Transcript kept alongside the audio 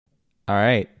All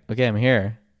right. Okay, I'm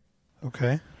here.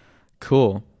 Okay.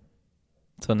 Cool.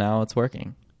 So now it's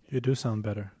working. You do sound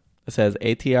better. It says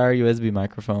ATR USB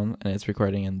microphone, and it's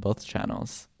recording in both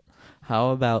channels. How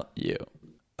about you?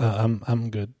 I'm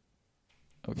good.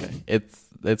 Okay.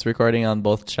 It's recording on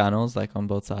both channels, like on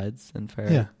both sides and fair.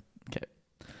 Yeah. Okay.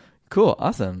 Cool.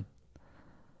 Awesome.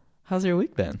 How's your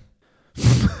week been?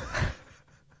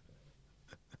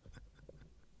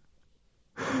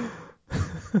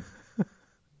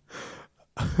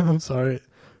 I'm sorry.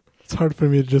 It's hard for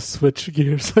me to just switch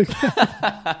gears like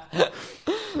that.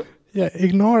 Yeah,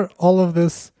 ignore all of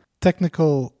this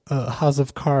technical House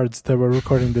of Cards that we're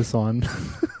recording this on.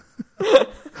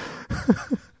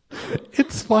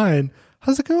 It's fine.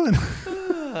 How's it going?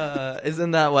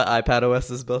 Isn't that what iPadOS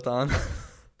is built on?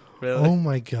 Really? Oh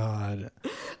my god.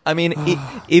 I mean,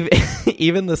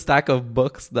 even the stack of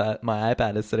books that my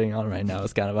iPad is sitting on right now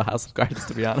is kind of a house of cards,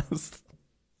 to be honest.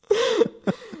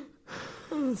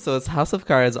 So it's House of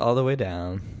Cards all the way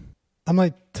down. I'm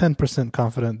like 10%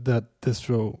 confident that this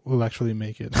show will actually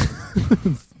make it.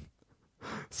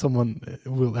 Someone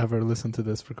will ever listen to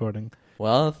this recording.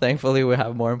 Well, thankfully, we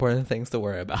have more important things to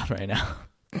worry about right now.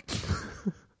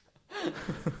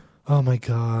 Oh my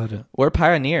god. We're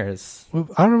pioneers.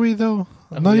 Are we though?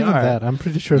 Not We even are. that. I'm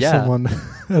pretty sure someone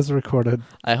has recorded.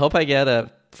 I hope I get a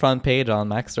front page on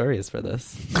Mac Stories for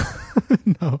this.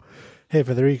 No. Hey,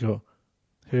 Federico.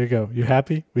 Here you go. You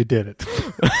happy? We did it.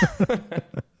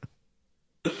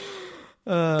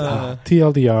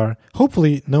 TLDR.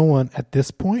 Hopefully no one at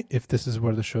this point, if this is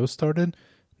where the show started,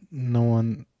 no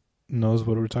one knows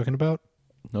what we're talking about.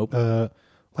 Nope.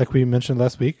 Like we mentioned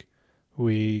last week,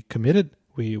 we committed.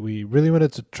 We really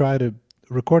wanted to try to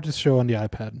record this show on the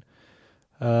iPad.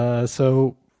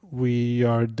 So we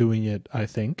are doing it, I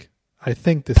think. I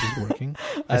think this is working.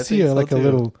 I see a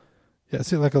little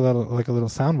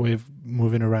sound wave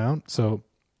moving around. So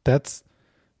that's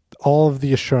all of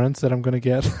the assurance that I'm going to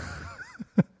get.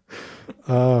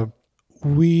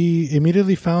 We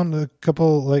immediately found a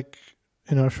couple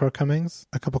shortcomings,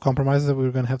 a couple compromises that we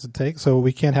were going to have to take. So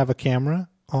we can't have a camera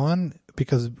on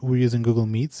because we're using Google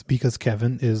Meets, because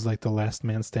Kevin is like the last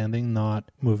man standing, not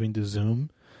moving to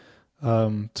Zoom.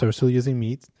 So we're still using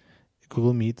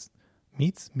Google Meets.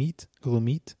 Google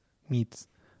Meets.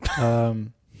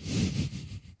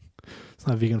 It's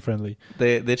not vegan friendly.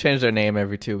 They change their name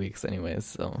every 2 weeks anyways,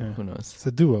 so Yeah. Who knows? It's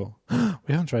a Duo.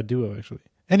 We haven't tried Duo actually.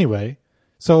 Anyway,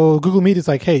 so Google Meet is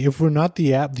like, hey, if we're not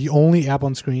the only app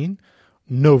on screen,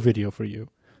 no video for you.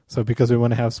 So because we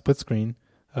want to have split screen,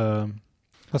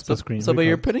 screen. So, but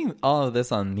you're putting all of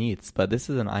this on Meets, but this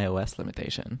is an iOS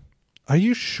limitation. Are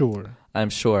you sure? I'm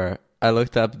sure. I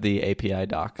looked up the API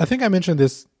doc. I think I mentioned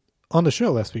this on the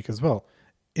show last week as well.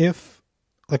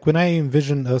 When I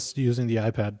envision us using the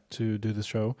iPad to do the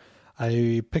show,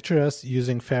 I picture us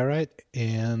using Fairlight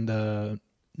and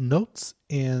Notes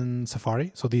in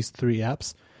Safari. So these three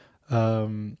apps.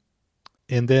 And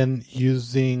then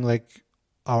using like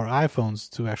our iPhones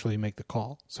to actually make the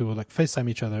call. So we'll like FaceTime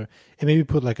each other and maybe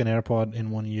put like an AirPod in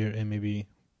one ear and maybe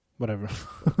whatever.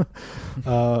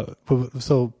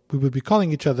 So we would be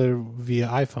calling each other via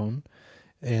iPhone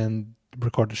and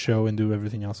record the show and do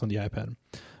everything else on the iPad.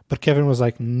 But Kevin was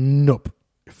like, nope.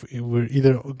 We're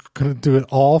either going to do it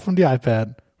all from the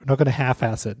iPad. We're not going to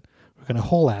half-ass it. We're going to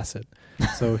whole-ass it.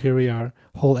 So here we are,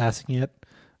 whole-assing it.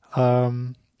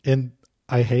 And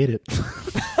I hate it.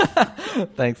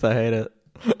 Thanks, I hate it.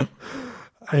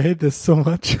 I hate this so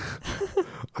much.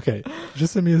 Okay,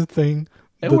 just send me a thing.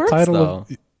 It works, though.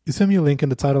 You send me a link,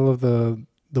 and the title of the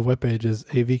webpage is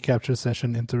AV capture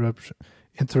session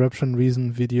interruption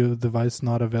reason video device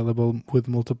not available with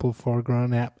multiple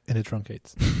foreground app, and it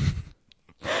truncates.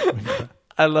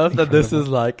 I love that this is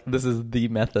the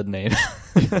method name.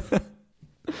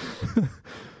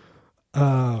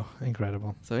 Oh,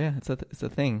 incredible. So yeah, it's a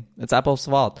thing. It's Apple's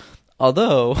fault.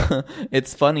 Although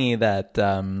it's funny that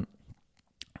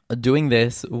doing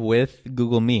this with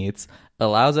Google Meets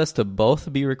allows us to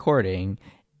both be recording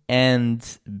and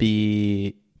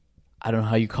be, I don't know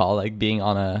how you call it, like being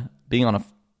on a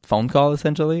phone call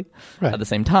essentially. Right. At the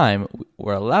same time,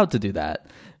 we're allowed to do that.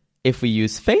 If we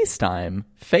use FaceTime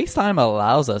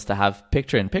allows us to have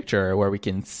picture-in-picture where we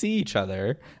can see each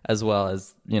other as well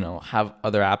as, have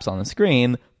other apps on the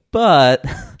screen, but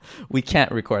we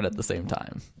can't record at the same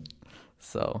time.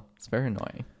 So it's very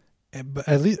annoying. But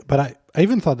I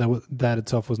even thought that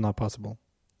itself was not possible.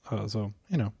 So,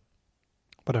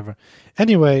 whatever.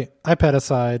 Anyway, iPad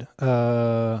aside,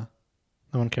 no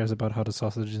one cares about how the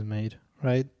sausage is made,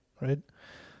 right?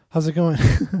 How's it going?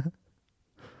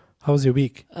 How was your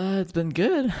week? It's been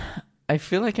good. I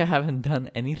feel like I haven't done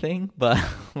anything, but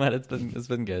it's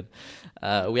been good.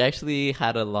 We actually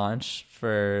had a launch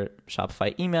for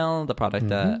Shopify Email, the product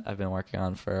that I've been working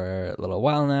on for a little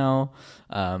while now.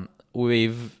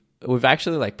 We've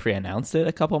actually like pre-announced it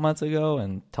a couple months ago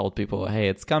and told people, hey,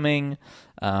 it's coming.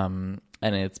 And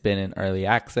it's been in early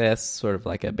access, sort of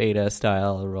like a beta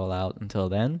style rollout until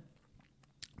then.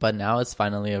 But now it's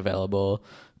finally available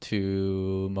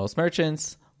to most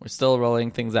merchants. We're still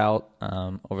rolling things out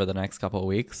over the next couple of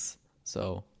weeks.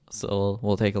 So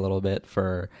we'll take a little bit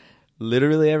for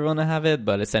literally everyone to have it,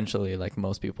 but essentially like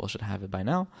most people should have it by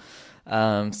now.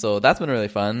 So that's been really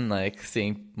fun, like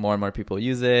seeing more and more people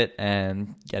use it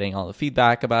and getting all the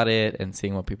feedback about it and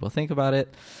seeing what people think about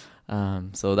it.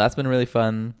 So that's been really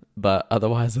fun, but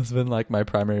otherwise it's been like my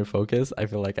primary focus. I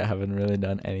feel like I haven't really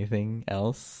done anything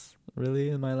else really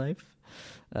in my life.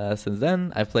 Since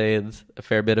then, I've played a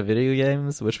fair bit of video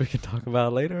games, which we can talk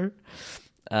about later.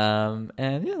 And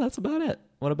yeah, that's about it.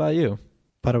 What about you?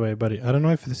 By the way, buddy, I don't know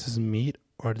if this is Meet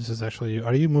or this is actually you.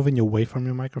 Are you moving away from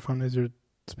your microphone as you're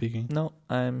speaking? No,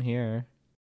 I'm here.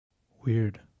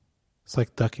 Weird. It's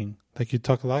like ducking. Like you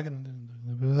talk a lot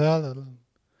and...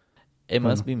 It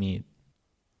must be Meet.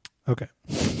 Okay.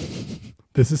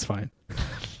 This is fine.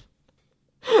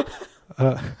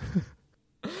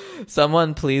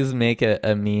 Someone please make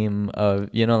a meme of,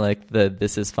 like the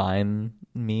 "this is fine"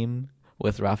 meme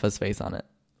with Rafa's face on it.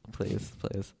 Please.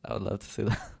 I would love to see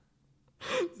that.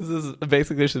 This is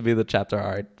basically should be the chapter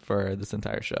art for this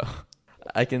entire show.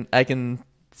 I can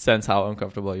sense how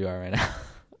uncomfortable you are right now.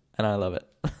 And I love it.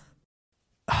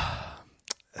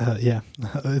 Yeah,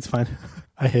 it's fine.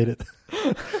 I hate it.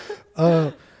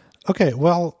 Okay,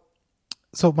 well,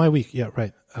 so my week, yeah,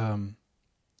 right.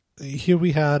 Here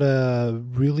we had a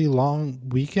really long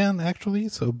weekend, actually.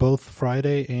 So both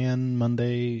Friday and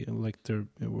Monday, like there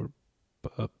were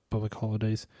public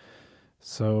holidays.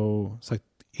 So it's like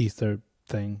Easter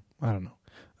thing. I don't know.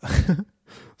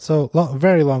 So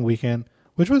very long weekend,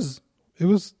 it was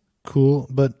cool.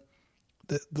 But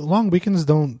the long weekends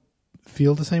don't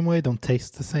feel the same way, don't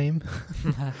taste the same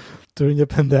during the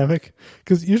pandemic.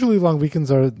 Because usually long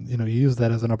weekends are, you use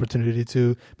that as an opportunity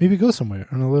to maybe go somewhere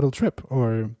on a little trip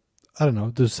or, I don't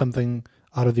know, do something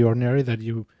out of the ordinary that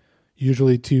you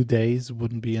usually 2 days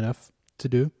wouldn't be enough to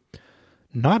do.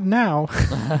 Not now.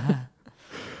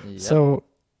 Yep. So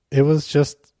it was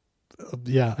just,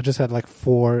 I just had like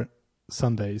 4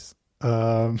 Sundays.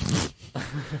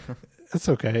 It's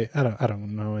okay. I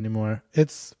don't know anymore.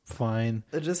 It's fine.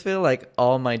 I just feel like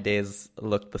all my days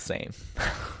look the same.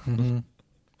 Mm-hmm.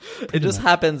 It just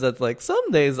happens that like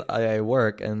some days I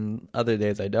work and other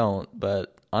days I don't,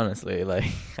 but honestly, like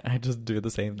I just do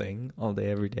the same thing all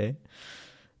day, every day.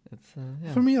 It's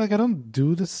yeah. For me, like I don't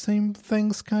do the same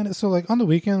things kind of. So like on the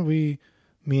weekend, me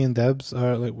and Debs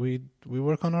are like we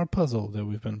work on our puzzle that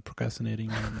we've been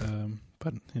procrastinating on,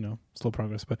 but slow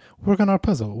progress. But work on our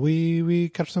puzzle. We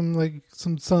catch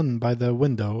some sun by the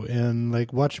window and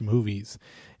like watch movies,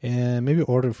 and maybe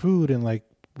order food and like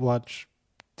watch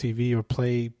TV or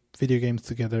play video games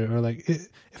together, or like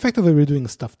effectively we're doing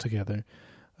stuff together.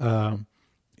 So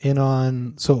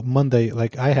Monday,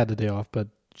 like I had the day off, but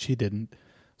she didn't,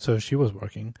 so she was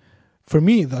working. For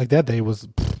me, like that day was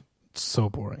so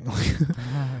boring,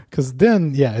 because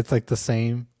then it's like the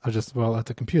same. I just at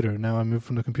the computer. Now I moved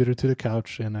from the computer to the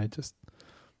couch, and I just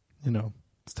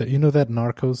that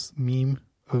Narcos meme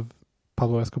of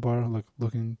Pablo Escobar like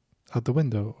looking out the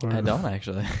window. Or, I don't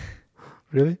actually.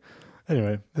 Really?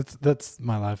 Anyway, that's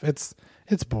my life. It's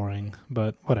boring,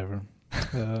 but whatever.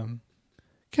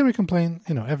 Can we complain?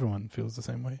 Everyone feels the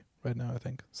same way right now, I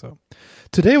think. So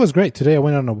today was great. Today I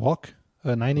went on a walk,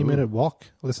 a 90-minute walk,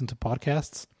 listened to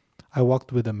podcasts. I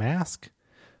walked with a mask.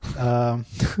 That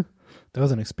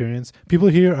was an experience. People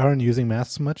here aren't using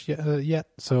masks much yet,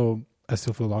 so I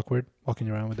still feel awkward walking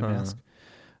around with a mask.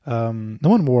 No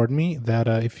one warned me that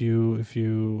if you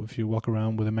walk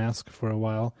around with a mask for a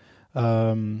while,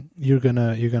 you're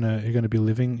gonna be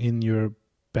living in your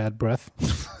bad breath.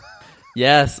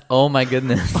 Yes. Oh my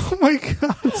goodness. Oh my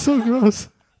god, it's so gross.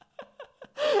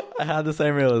 I had the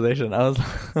same realization. I was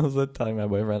telling my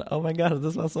boyfriend, "Oh my god,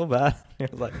 this smells so bad." He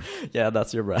was like, "Yeah,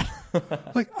 that's your breath."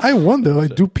 Like I wonder,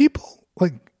 like, do people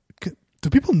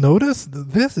notice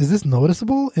this? Is this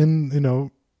noticeable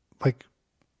in like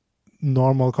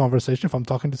normal conversation if I'm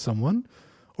talking to someone,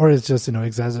 or it's just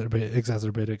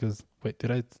exacerbated? Because wait, did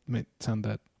I sound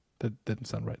that didn't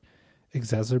sound right?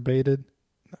 Exacerbated?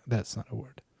 No, that's not a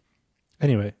word.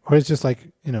 Anyway, or it's just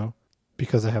like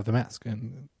because I have the mask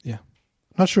and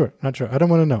not sure. I don't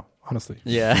want to know, honestly.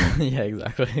 Yeah,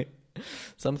 exactly.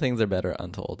 Some things are better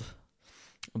untold.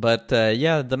 But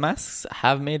yeah, the masks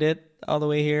have made it all the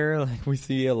way here. Like we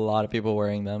see a lot of people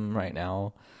wearing them right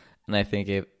now, and I think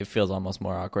it feels almost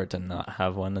more awkward to not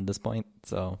have one at this point.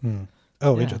 So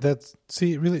Oh, yeah. that's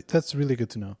really good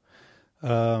to know.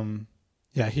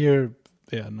 Yeah, here,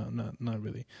 yeah, no, not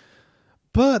really.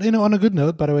 But on a good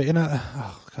note, by the way, God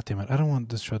damn it, I don't want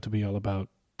this show to be all about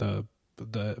the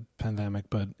pandemic,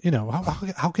 but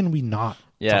how can we not?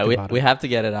 Yeah, talk about we it? have to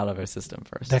get it out of our system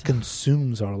first. That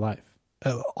consumes our life,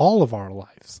 all of our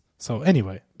lives. So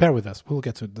anyway, bear with us. We'll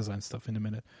get to design stuff in a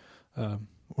minute,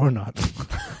 or not,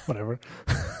 whatever.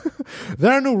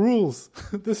 There are no rules.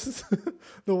 This is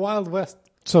the Wild West.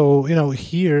 So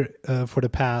here for the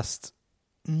past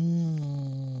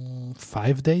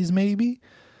 5 days, maybe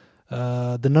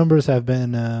the numbers have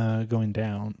been going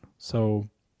down. So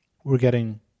we're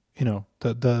getting,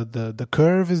 the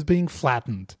curve is being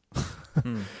flattened.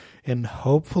 And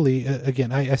hopefully,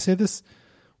 again, I say this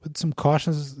with some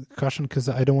caution because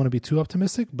I don't want to be too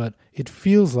optimistic, but it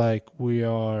feels like we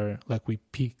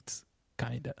peaked,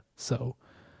 kind of. So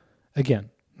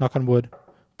again, knock on wood,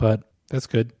 but that's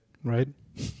good, right?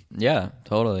 Yeah,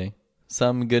 totally.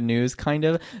 Some good news, kind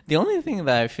of. The only thing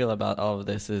that I feel about all of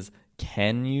this is,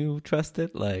 can you trust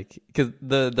it? Like, because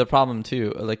the problem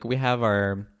too, like we have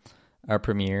our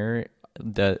premier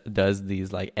that does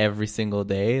these like every single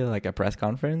day, like a press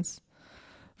conference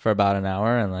for about an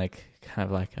hour, and like kind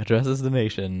of like addresses the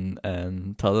nation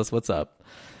and tells us what's up.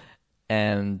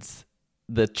 And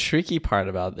the tricky part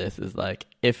about this is like,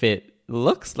 if it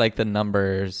looks like the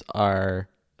numbers are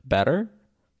better,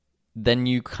 then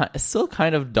you still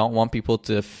kind of don't want people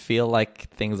to feel like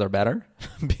things are better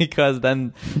because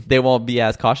then they won't be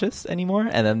as cautious anymore,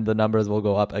 and then the numbers will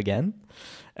go up again.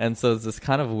 And so it's this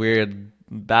kind of weird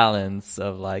balance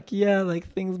of like, yeah,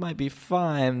 like things might be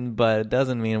fine, but it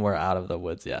doesn't mean we're out of the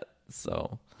woods yet.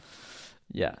 So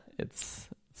yeah, it's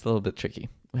a little bit tricky.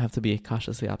 We have to be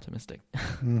cautiously optimistic.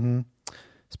 Mm-hmm.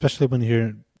 Especially when you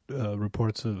hear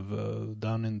reports of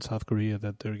down in South Korea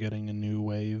that they're getting a new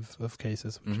wave of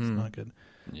cases, which is not good.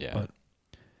 Yeah. But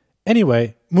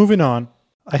anyway, moving on.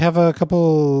 I have a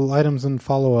couple items in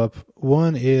follow-up.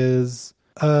 One is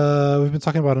we've been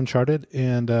talking about Uncharted,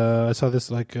 and I saw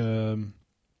this like on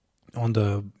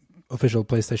the official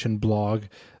PlayStation blog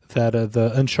that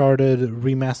the Uncharted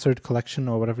remastered collection,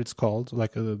 or whatever it's called,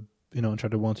 like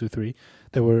Uncharted 1, 2, 3,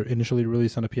 they were initially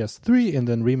released on the PS3 and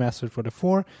then remastered for the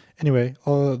 4. Anyway,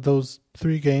 all those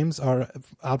 3 games are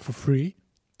out for free.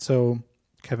 So,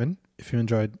 Kevin, if you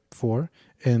enjoyed 4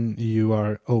 and you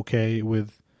are okay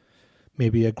with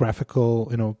maybe a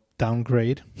graphical,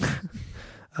 downgrade,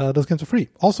 those games are free.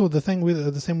 Also, the same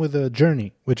with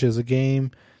Journey, which is a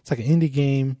game. It's like an indie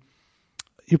game.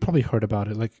 You probably heard about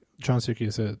it. Like John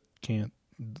Syracuse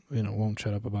won't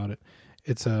shut up about it.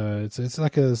 It's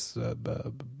like a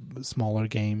smaller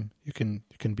game. You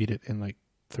can beat it in like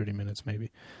 30 minutes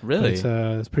maybe. Really?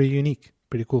 But it's pretty unique,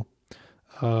 pretty cool.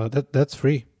 That's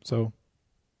free. So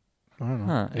I don't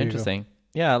know. Huh, interesting.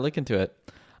 Yeah, look into it.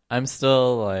 I'm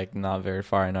still like not very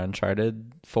far in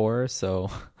Uncharted 4,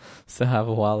 so still have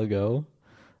a while to go.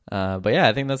 But yeah,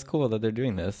 I think that's cool that they're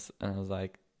doing this. And I was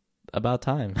like, about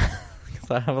time,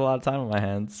 because I have a lot of time on my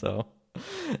hands. So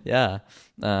yeah,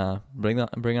 bring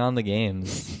on the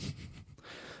games.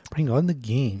 Bring on the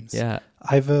games. Yeah,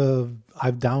 I've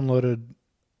downloaded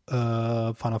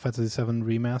Final Fantasy VII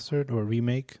Remastered or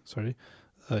Remake. Sorry,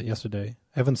 yesterday.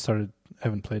 I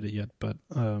haven't played it yet, but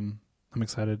I'm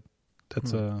excited.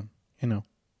 That's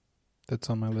that's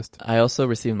on my list. I also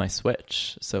received my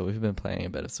Switch, so we've been playing a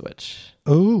bit of Switch.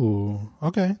 Oh,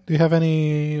 okay. Do you have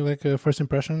any like first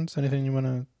impressions? Anything you want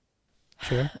to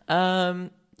share?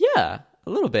 Yeah, a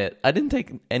little bit. I didn't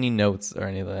take any notes or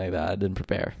anything like that. I didn't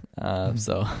prepare,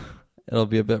 so it'll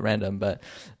be a bit random. But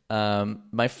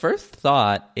my first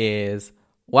thought is,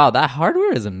 wow, that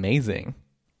hardware is amazing.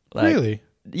 Like, really?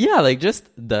 Yeah, like just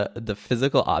the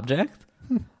physical object.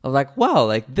 I'm like, wow,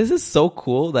 like this is so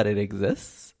cool that it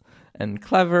exists and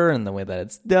clever, and the way that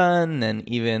it's done, and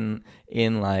even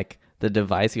in like the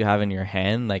device you have in your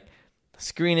hand, like the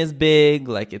screen is big,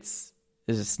 like it's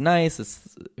just nice.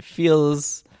 It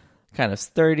feels kind of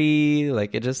sturdy,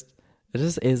 like it just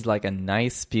is like a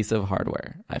nice piece of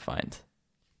hardware, I find.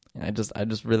 And I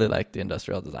just really like the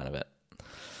industrial design of it.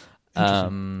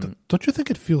 Don't you think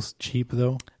it feels cheap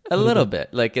though? A little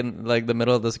bit, like in like the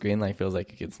middle of the screen, like feels like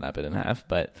you could snap it in half,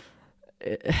 but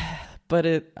I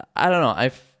don't know.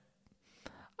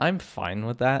 I'm fine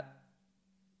with that.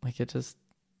 Like it just,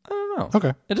 I don't know.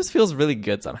 Okay. It just feels really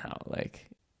good somehow. Like,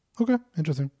 okay,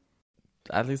 interesting.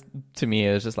 At least to me,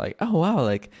 it was just like, oh wow,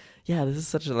 like yeah, this is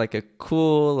such a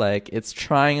cool, like it's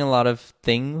trying a lot of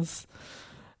things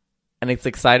And it's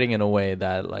exciting in a way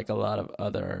that like a lot of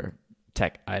other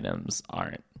tech items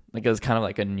aren't. Like it was kind of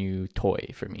like a new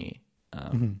toy for me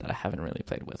that I haven't really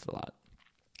played with a lot.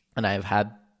 And I've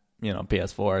had,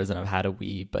 PS4s and I've had a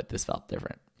Wii, but this felt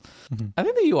different. I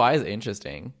think the UI is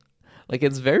interesting. Like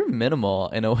it's very minimal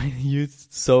in a way you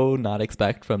so not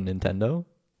expect from Nintendo.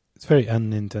 It's very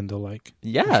un-Nintendo-like.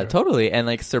 Yeah, totally. And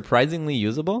like surprisingly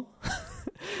usable.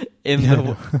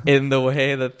 in the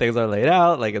way that things are laid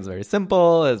out. Like it's very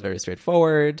simple, it's very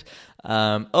straightforward.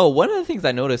 One of the things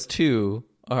I noticed too,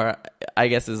 or I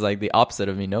guess is like the opposite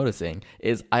of me noticing,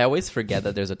 is I always forget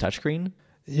that there's a touchscreen.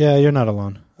 Yeah, you're not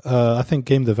alone. I think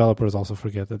game developers also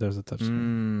forget that there's a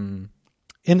touchscreen.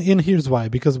 And here's why.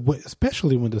 Because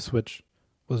especially when the Switch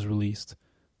was released,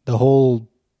 the whole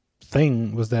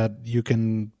thing was that you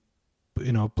can,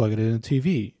 plug it in a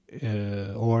TV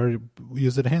or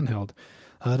use it handheld.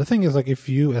 The thing is, like, if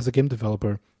you, as a game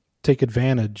developer, take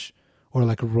advantage or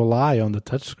like rely on the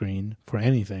touchscreen for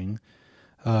anything,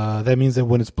 that means that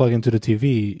when it's plugged into the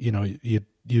TV,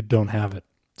 you don't have it,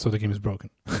 so the game is broken.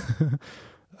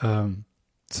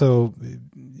 So,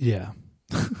 yeah.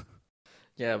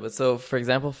 Yeah, but so, for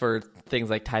example, for things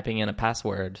like typing in a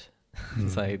password,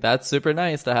 it's like, that's super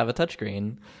nice to have a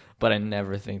touchscreen, but I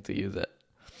never think to use it.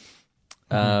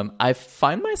 I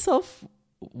find myself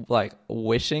like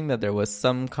wishing that there was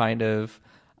some kind of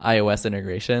iOS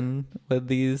integration with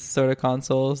these sort of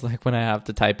consoles, like when I have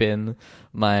to type in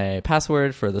my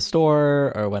password for the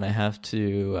store, or when I have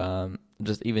to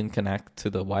just even connect to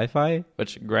the Wi-Fi,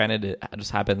 which granted it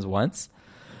just happens once,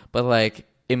 but like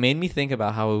it made me think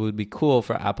about how it would be cool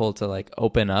for Apple to like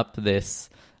open up this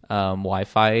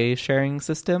Wi-Fi sharing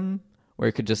system where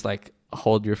you could just like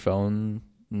hold your phone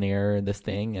near this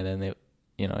thing and then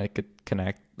it could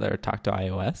connect or talk to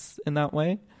iOS in that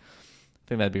way. I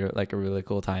think that'd be like a really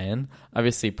cool tie-in.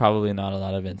 Obviously, probably not a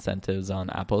lot of incentives on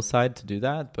Apple's side to do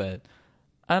that, but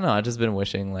I don't know. I've just been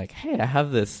wishing, like, hey, I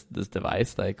have this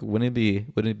device. Like, wouldn't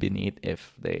it be neat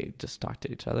if they just talk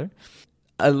to each other?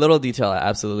 A little detail I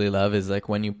absolutely love is like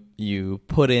when you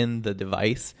put in the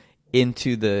device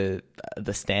into the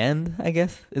stand, I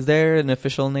guess. Is there an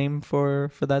official name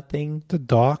for that thing? The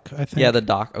dock, I think. Yeah, the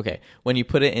dock. Okay. When you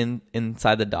put it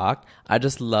inside the dock, I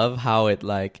just love how it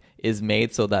like is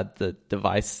made so that the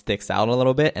device sticks out a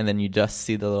little bit and then you just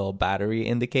see the little battery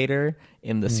indicator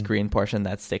in the screen portion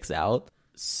that sticks out.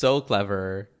 So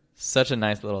clever. Such a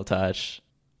nice little touch.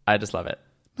 I just love it.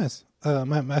 Nice.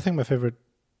 I think my favorite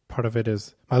part of it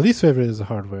is, my least favorite is the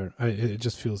hardware. It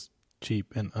just feels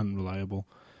cheap and unreliable.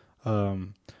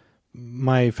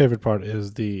 My favorite part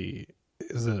is the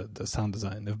sound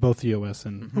design of both the OS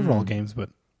and overall games. But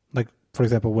like, for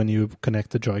example, when you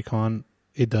connect the Joy-Con,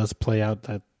 it does play out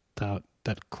that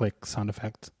click sound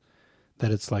effect.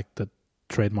 That it's like the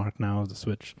trademark now of the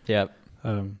Switch. Yep.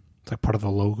 It's like part of the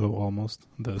logo almost,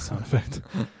 the sound effect.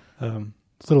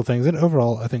 Little things. And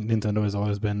overall, I think Nintendo has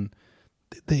always been,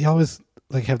 they always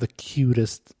like have the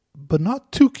cutest, but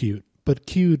not too cute, but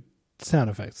cute sound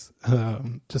effects.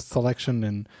 Just selection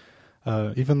and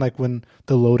even like when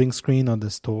the loading screen on the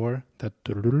store, that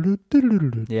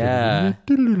yeah,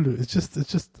 it's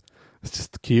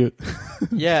just cute.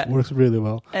 Yeah, it works really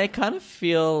well. And it kind of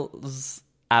feels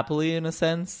Apple-y in a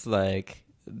sense, like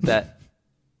that.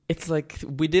 It's like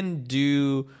we didn't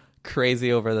do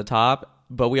crazy over the top,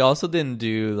 but we also didn't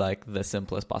do like the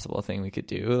simplest possible thing we could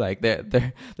do. Like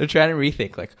they're trying to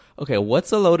rethink, like, okay,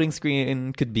 what's a loading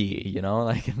screen could be,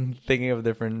 like thinking of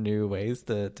different new ways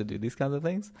to do these kinds of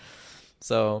things.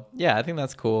 So yeah, I think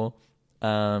that's cool.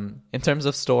 In terms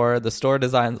of the store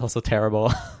design is also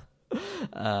terrible.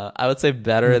 I would say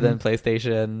better than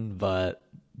PlayStation, but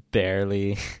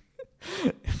barely.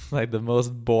 It's like the most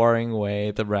boring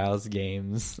way to browse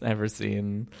games ever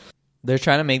seen. They're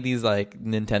trying to make these like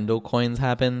Nintendo coins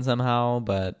happen somehow,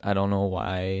 but I don't know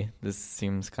why. This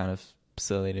seems kind of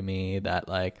silly to me that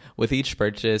like with each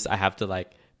purchase I have to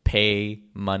like pay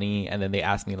money, and then they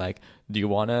ask me like, do you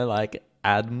want to like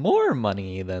add more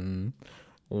money than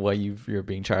what you're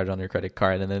being charged on your credit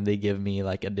card? And then they give me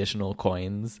like additional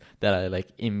coins that I like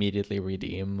immediately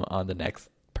redeem on the next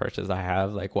purchase I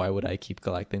have. Like, why would I keep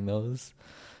collecting those?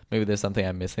 Maybe there's something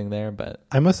I'm missing there, but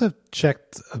I must have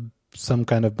checked some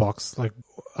kind of box. Like,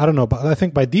 I don't know, but I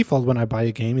think by default when I buy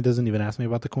a game, it doesn't even ask me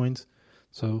about the coins.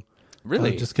 So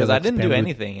really, because I didn't do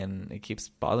anything, and it keeps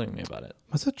bothering me about it.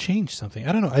 Must have changed something.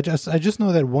 I don't know. I just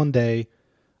know that one day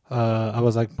I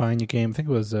was like buying a game. I think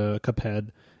it was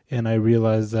Cuphead, and I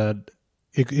realized that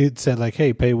it said like,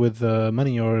 "Hey, pay with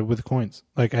money or with coins."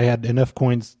 Like I had enough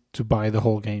coins to buy the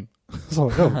whole game. So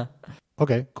like, oh,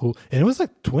 okay, cool. And it was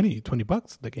like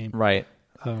 $20 the game. Right.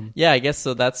 Yeah, I guess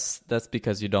so. That's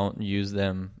because you don't use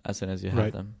them as soon as you have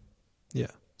Right. them. Yeah.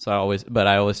 So I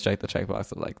always check the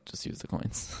checkbox of like just use the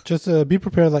coins. Just be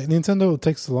prepared. Like Nintendo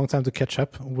takes a long time to catch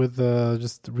up with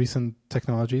just recent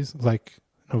technologies, like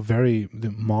very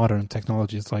modern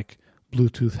technologies, like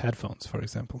Bluetooth headphones, for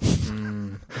example.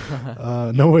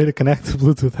 No way to connect to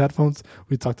Bluetooth headphones.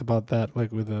 We talked about that,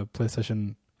 like with the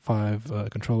PlayStation 5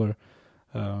 controller,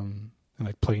 and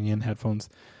like plugging in headphones.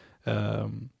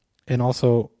 And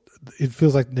also, it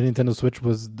feels like the Nintendo Switch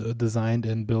was designed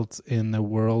and built in a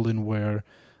world in where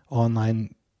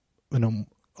online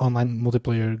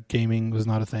multiplayer gaming was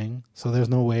not a thing. So there's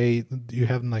no way you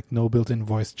have like no built-in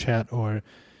voice chat or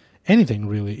anything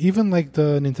really. Even like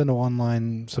the Nintendo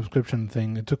Online subscription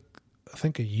thing, it took I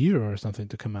think a year or something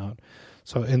to come out.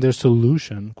 So and their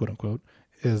solution, quote unquote,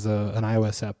 is an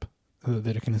iOS app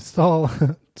that you can install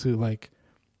to like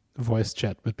voice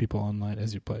chat with people online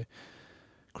as you play.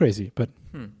 Crazy, but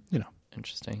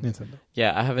Interesting. Nintendo.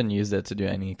 Yeah, I haven't used it to do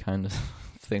any kind of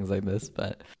things like this,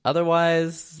 but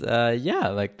otherwise, yeah,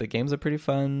 like the games are pretty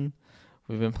fun.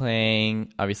 We've been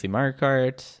playing obviously Mario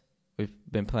Kart. We've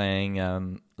been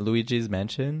playing Luigi's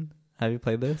Mansion. Have you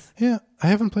played this? Yeah, I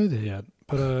haven't played it yet,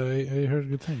 but I heard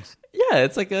good things. Yeah,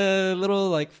 it's like a little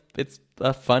like it's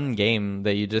a fun game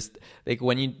that you just like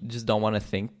when you just don't want to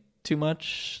think too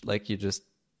much, like you just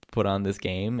put on this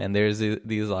game and there's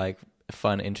these like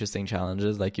fun interesting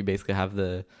challenges, like you basically have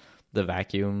the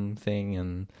vacuum thing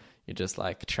and you're just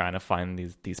like trying to find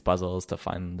these puzzles to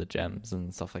find the gems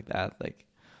and stuff like that. Like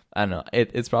I don't know,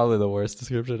 it's probably the worst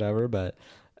description ever, but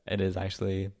it is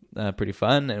actually pretty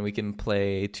fun, and we can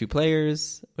play 2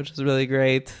 players, which is really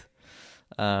great.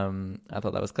 I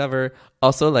thought that was clever.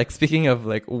 Also, like speaking of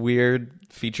like weird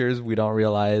features we don't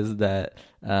realize that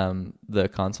the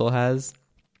console has,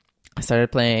 I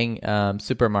started playing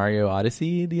Super Mario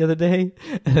Odyssey the other day,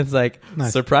 and it's like,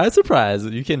 nice. Surprise, surprise,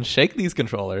 you can shake these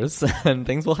controllers and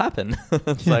things will happen.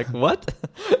 It's like, what?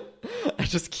 I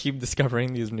just keep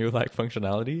discovering these new like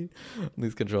functionality,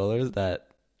 these controllers that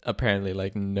apparently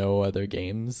like no other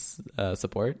games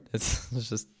support. It's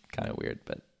just kind of weird,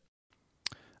 but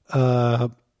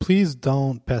please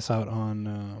don't pass out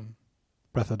on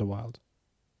Breath of the Wild.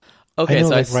 Okay, so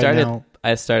like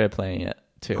I started playing it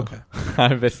too. Okay.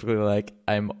 I'm basically like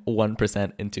I'm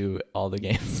 1% into all the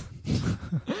games.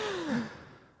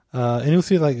 And you'll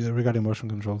see like regarding motion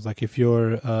controls, like if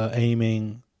you're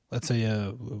aiming, let's say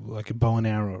like a bow and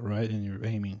arrow, right, and you're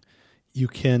aiming, you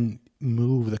can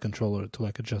move the controller to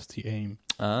like adjust the aim.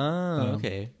 Oh,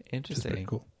 okay, interesting. Pretty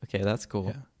cool. Okay, that's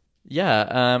cool.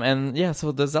 Yeah. And yeah,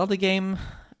 so the Zelda game,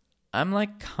 I'm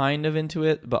like kind of into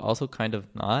it, but also kind of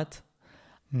not.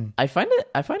 I find it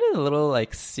a little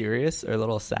like serious or a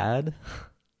little sad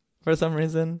for some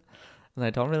reason, and I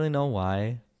don't really know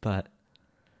why, but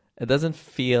it doesn't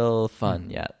feel fun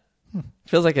yet. It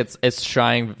feels like it's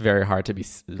trying very hard to be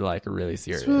like really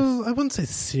serious. Well, I wouldn't say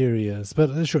serious,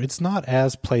 but sure, it's not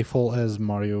as playful as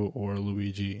Mario or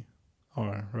Luigi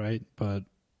are, right? But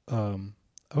I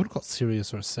would call it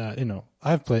serious or sad.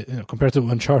 I've played, compared to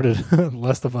Uncharted,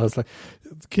 Last of Us, like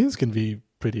games can be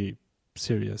pretty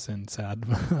serious and sad.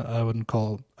 I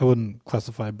wouldn't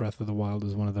classify Breath of the Wild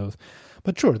as one of those.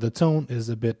 But sure, the tone is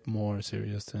a bit more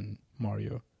serious than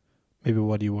Mario. Maybe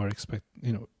what you are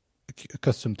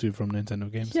accustomed to from Nintendo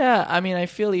games. Yeah, I mean, I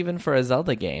feel even for a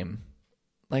Zelda game,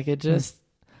 like it just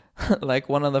like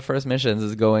one of the first missions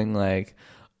is going like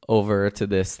over to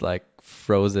this like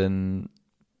frozen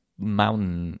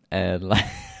mountain and like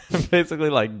basically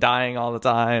like dying all the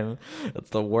time. It's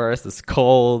the worst. It's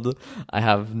cold. I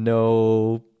have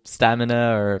no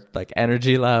stamina or like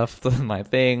energy left in my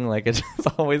thing. Like it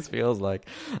just always feels like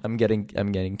I'm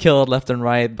getting killed left and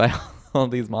right by all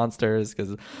these monsters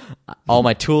because all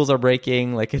my tools are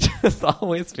breaking. Like it just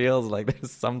always feels like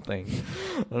there's something.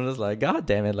 I'm just like, God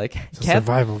damn it! Like it's a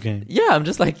survival game. Yeah, I'm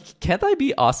just like, can't I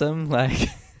be awesome? Like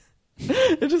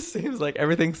it just seems like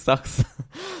everything sucks.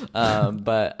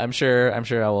 But I'm sure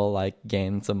I will like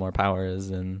gain some more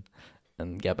powers and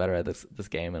get better at this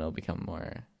game, and it'll become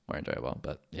more enjoyable.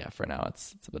 But yeah, for now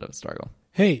it's a bit of a struggle.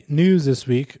 Hey, news this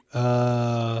week. New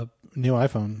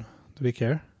iPhone. Do we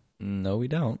care? No, we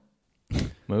don't.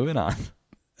 Moving on.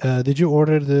 Did you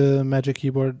order the Magic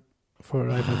Keyboard for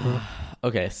iPad Pro?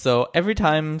 Okay, so every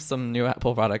time some new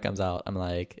Apple product comes out, I'm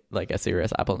like a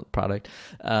serious Apple product.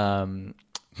 I'm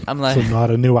like, so not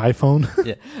a new iPhone.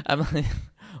 Yeah, I'm like,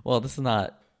 well, this is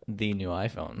not the new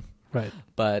iPhone, right?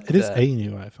 But it is a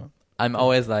new iPhone. I'm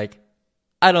always like,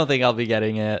 I don't think I'll be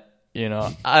getting it.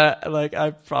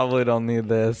 I probably don't need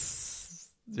this.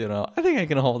 I think I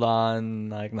can hold on,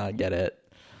 like not get it.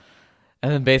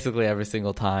 And then basically every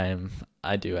single time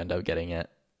I do end up getting it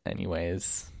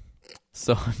anyways.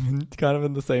 So I'm kind of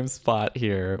in the same spot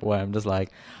here where I'm just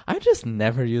like, I just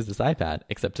never use this iPad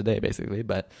except today, basically.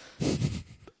 But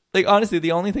like, honestly,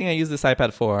 the only thing I use this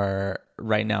iPad for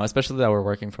right now, especially that we're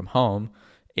working from home,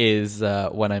 is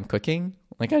when I'm cooking.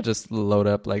 Like, I just load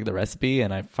up like the recipe,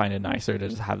 and I find it nicer to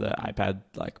just have the iPad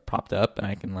like propped up, and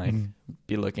I can like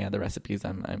be looking at the recipes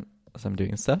as I'm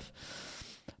doing stuff.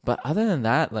 But other than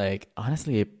that, like,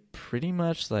 honestly, it pretty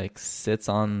much like sits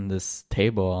on this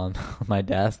table on my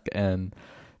desk and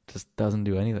just doesn't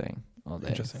do anything all day.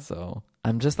 Interesting. So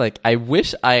I'm just like, I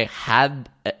wish I had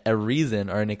a reason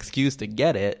or an excuse to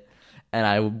get it, and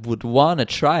I would want to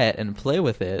try it and play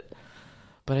with it.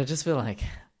 But I just feel like,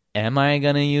 am I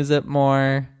going to use it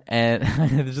more? And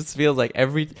it just feels like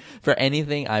for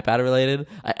anything iPad related,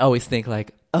 I always think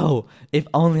like, oh, if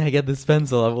only I get this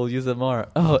pencil, I will use it more.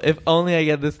 Oh, if only I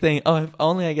get this thing. Oh, if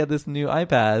only I get this new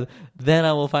iPad, then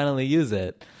I will finally use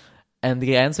it. And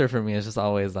the answer for me is just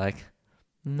always like,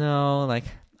 no, like,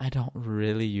 I don't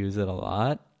really use it a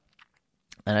lot.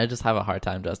 And I just have a hard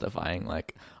time justifying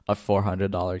like a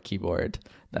 $400 keyboard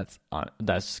that's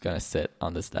just going to sit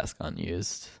on this desk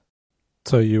unused.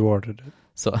 So you ordered it.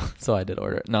 So I did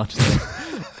order it. No, just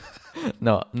kidding.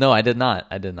 No, I did not.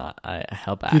 I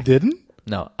held back. You didn't?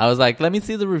 No, I was like, let me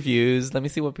see the reviews. Let me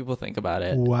see what people think about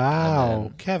it. Wow,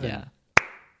 then, Kevin. Yeah.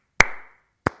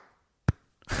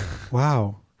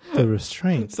 Wow, the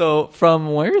restraint. So from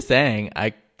what you're saying,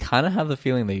 I kind of have the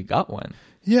feeling that you got one.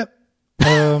 Yep.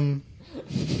 A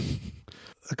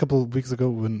couple of weeks ago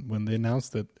when they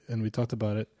announced it and we talked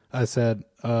about it, I said,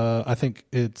 I think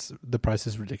the price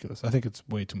is ridiculous. I think it's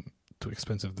way too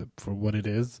expensive for what it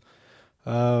is.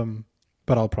 But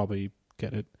I'll probably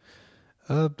get it.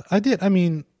 I did. I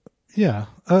mean, yeah.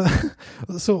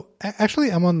 So actually,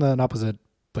 I'm on an opposite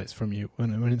place from you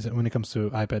when it comes to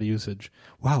iPad usage.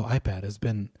 Wow, iPad has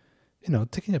been,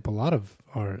 taking up a lot of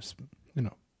our,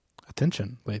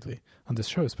 attention lately on this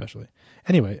show, especially.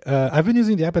 Anyway, I've been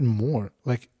using the iPad more.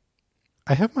 Like,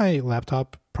 I have my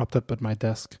laptop propped up at my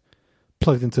desk,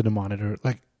 plugged into the monitor.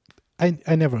 Like,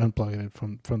 I never unplug it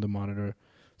from the monitor,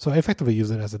 so I effectively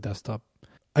use it as a desktop.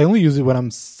 I only use it when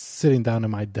I'm sitting down at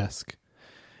my desk.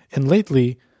 And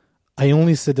lately, I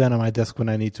only sit down at my desk when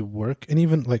I need to work, and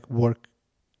even like work,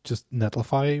 just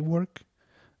Netlify work.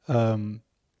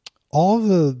 All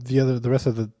the rest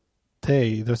of the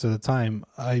day, the rest of the time,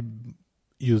 I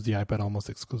use the iPad almost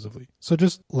exclusively. So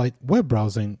just like web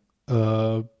browsing,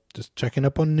 just checking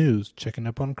up on news, checking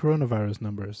up on coronavirus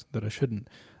numbers that I shouldn't,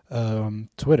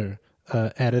 Twitter,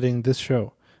 editing this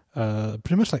show,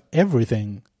 pretty much like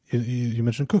everything. You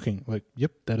mentioned cooking, like,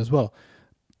 yep, that as well.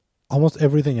 Almost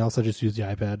everything else, I just use the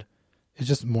iPad. It's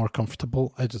just more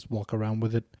comfortable. I just walk around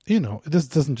with it. This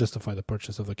doesn't justify the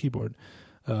purchase of the keyboard,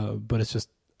 but it's just,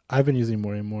 I've been using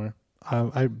more and more.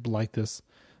 I like this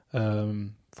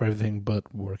for everything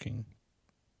but working,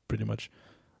 pretty much.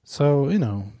 So,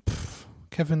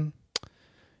 Kevin,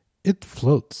 it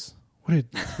floats. What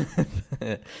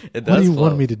do you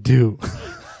want me to do?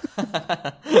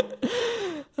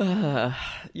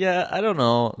 Yeah, I don't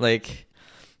know. Like,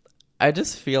 I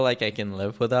just feel like I can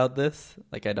live without this.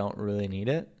 Like, I don't really need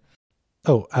it.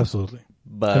 Oh, absolutely.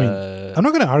 But I mean, I'm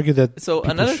not going to argue that. So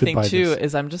another thing too this.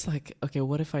 is I'm just like, okay,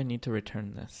 what if I need to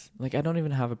return this? Like, I don't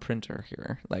even have a printer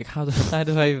here. Like, how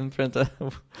do I even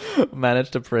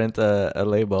manage to print a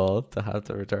label to have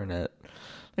to return it?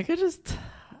 Like,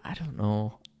 I don't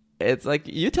know. It's like,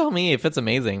 you tell me if it's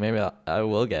amazing. Maybe I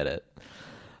will get it.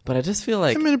 But I just feel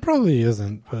like, I mean, it probably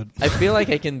isn't, but I feel like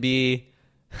I can be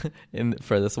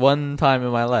for this one time in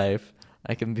my life,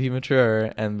 I can be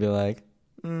mature and be like,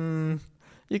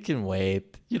 you can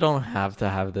wait. You don't have to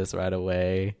have this right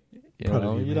away. You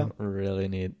don't really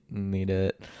need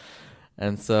it.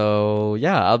 And so,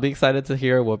 yeah, I'll be excited to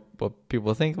hear what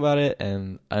people think about it,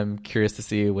 and I'm curious to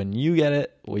see when you get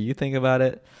it, what you think about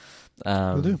it.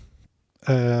 Will do.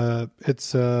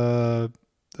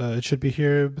 It should be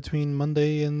here between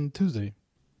Monday and Tuesday,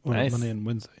 or nice. Monday and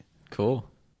Wednesday. Cool.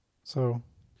 So,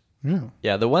 yeah.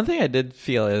 Yeah, the one thing I did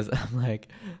feel is I'm like,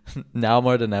 now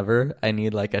more than ever, I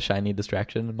need like a shiny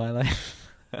distraction in my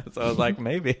life. So I was like,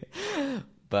 maybe.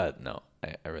 But no,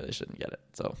 I really shouldn't get it.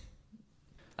 So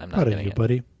I'm not getting it.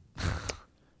 Buddy.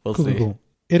 We'll see. Cool.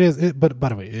 It is, but by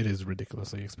the way, it is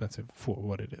ridiculously expensive for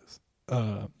what it is.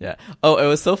 Yeah. Oh, it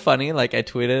was so funny. Like, I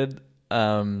tweeted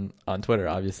on Twitter,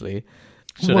 obviously.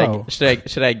 Should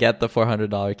I get the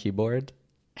 $400 keyboard?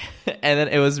 And then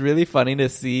it was really funny to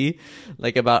see,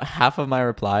 like, about half of my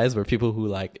replies were people who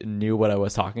like knew what I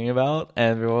was talking about,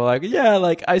 and people were like, yeah,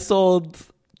 like, I sold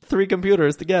 3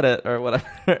 computers to get it or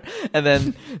whatever. And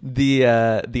then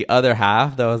the other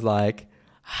half that was like,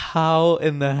 how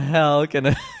in the hell can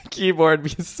a keyboard be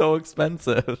so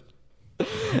expensive?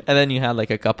 And then you had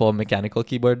like a couple of mechanical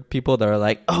keyboard people that were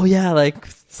like, oh yeah, like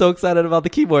so excited about the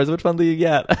keyboards. Which one do you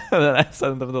get? And then I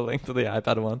sent them the link to the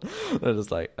iPad one. They're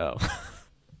just like, oh.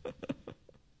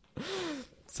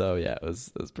 So yeah, it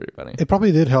was pretty funny. It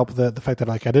probably did help the fact that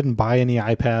like I didn't buy any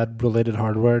iPad related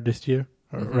hardware this year,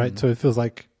 right? So it feels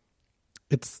like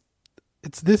it's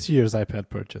this year's iPad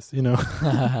purchase, you know.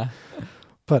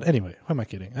 But anyway, why am I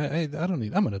kidding? I don't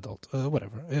need. I'm an adult.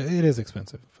 Whatever. It is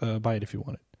expensive. Buy it if you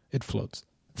want it. It floats.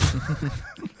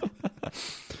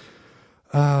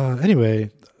 Anyway,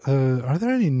 are there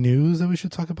any news that we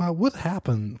should talk about? What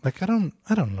happened? Like I don't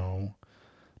know.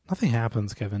 Nothing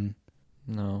happens, Kevin.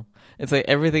 No, it's like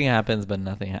everything happens, but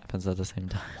nothing happens at the same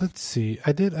time. Let's see.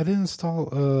 I did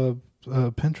install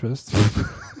Pinterest.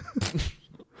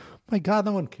 My God,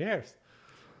 no one cares.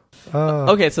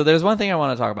 Okay, so there's one thing I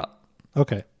want to talk about.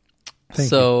 Okay.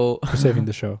 Thank you for saving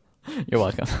the show. You're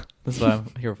welcome. This is what I'm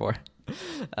here for.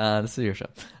 This is your show.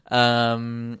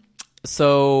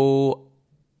 So,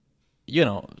 you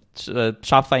know,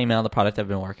 Shopify Email, the product I've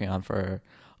been working on for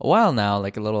a while now,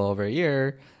 like a little over a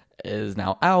year, is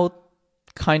now out,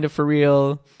 kind of for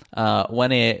real.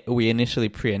 When we initially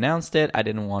pre-announced it, I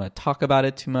didn't want to talk about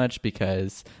it too much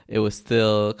because it was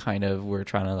still kind of, we're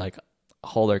trying to like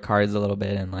hold our cards a little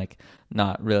bit and like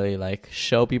not really like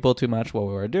show people too much what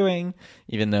we were doing,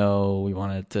 even though we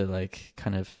wanted to like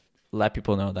kind of let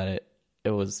people know that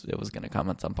it was going to come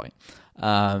at some point.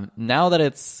 Now that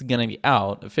it's going to be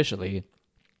out officially,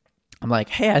 I'm like,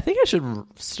 hey, I think I should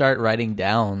start writing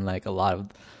down like a lot of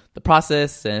the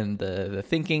process and the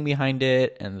thinking behind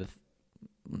it and the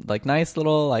like nice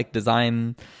little like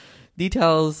design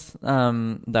details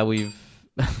that we've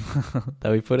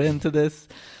that we put into this,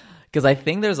 because I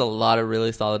think there's a lot of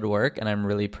really solid work and I'm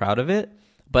really proud of it.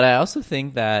 But I also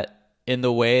think that in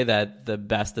the way that the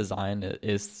best design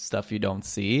is stuff you don't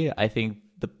see, I think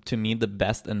to me the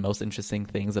best and most interesting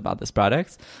things about this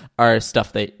product are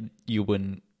stuff that you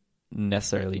wouldn't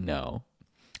necessarily know.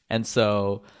 And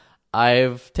so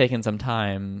I've taken some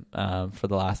time for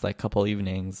the last like couple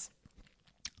evenings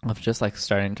of just like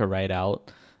starting to write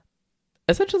out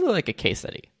essentially like a case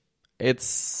study.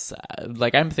 It's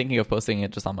like I'm thinking of posting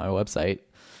it just on my website.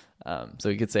 So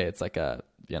you could say it's like a,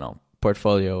 you know,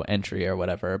 portfolio entry or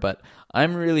whatever, but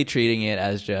I'm really treating it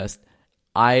as just,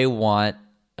 I want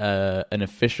an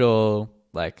official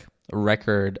like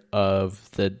record of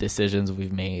the decisions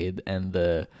we've made and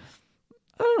I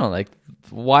don't know, like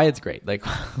why it's great. Like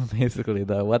basically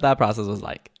what that process was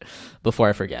like before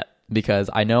I forget. Because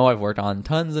I know I've worked on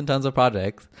tons and tons of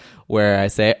projects where I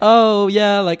say, oh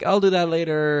yeah, like I'll do that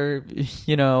later,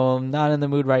 you know, I'm not in the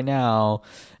mood right now.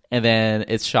 And then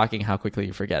it's shocking how quickly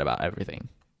you forget about everything.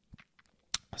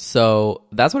 So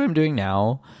that's what I'm doing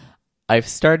now. I've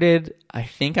started, I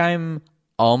think I'm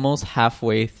almost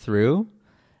halfway through.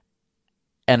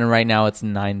 And right now it's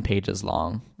 9 pages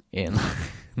long in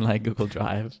like Google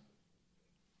Drive.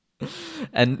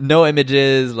 And no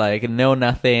images, like no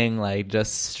nothing, like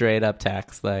just straight up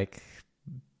text, like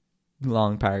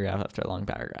long paragraph after long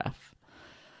paragraph.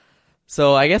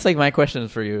 So I guess like my question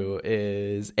for you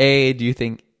is, A, do you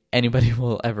think anybody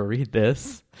will ever read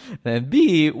this? And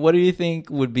B, what do you think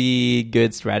would be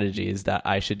good strategies that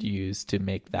I should use to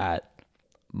make that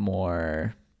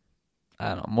more,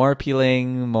 I don't know, more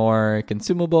appealing, more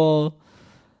consumable?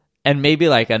 And maybe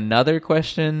like another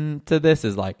question to this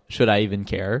is like, should I even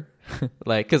care?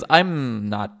 Like, because I'm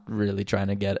not really trying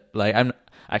to get, like, I'm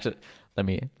actually, let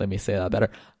me say that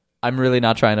better. I'm really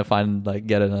not trying to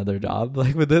get another job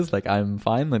like with this. Like, I'm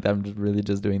fine. Like, I'm really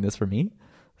just doing this for me.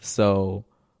 So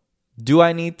do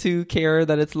I need to care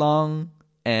that it's long?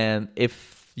 And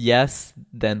if yes,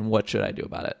 then what should I do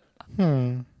about it?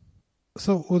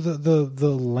 So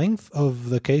the length of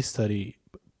the case study,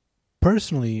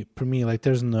 personally, for me, like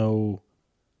there's no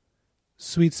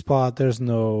sweet spot.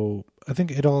 I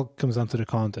think it all comes down to the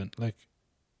content. Like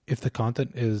if the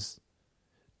content is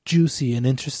juicy and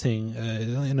interesting,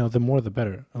 you know, the more the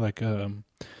better. Like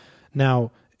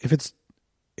now, if it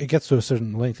gets to a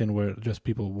certain length in where just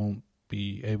people won't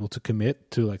be able to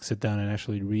commit to like sit down and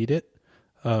actually read it.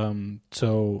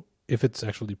 So if it's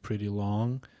actually pretty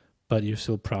long, but you're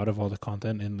still proud of all the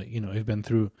content and, you know, you've been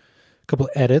through a couple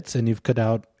edits and you've cut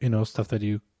out, you know, stuff that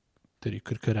you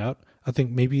could cut out. I think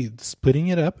maybe splitting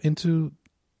it up into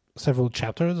several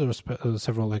chapters or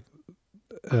several like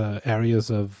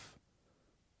areas of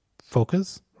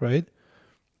focus, right?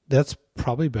 That's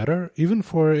probably better, even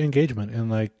for engagement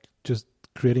and like just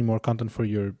creating more content for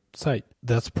your site.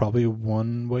 That's probably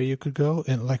one way you could go.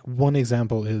 And like one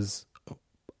example is,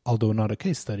 although not a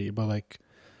case study, but like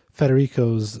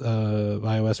Federico's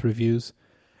iOS reviews.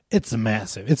 It's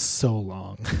massive. It's so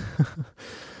long.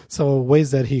 So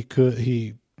ways that he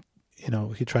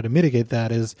tried to mitigate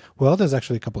that is, well, there's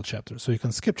actually a couple of chapters. So you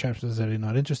can skip chapters that you're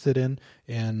not interested in.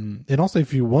 And also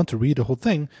if you want to read the whole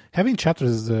thing, having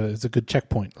chapters is a good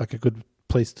checkpoint, like a good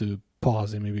place to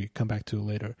pause and maybe come back to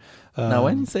later. Now,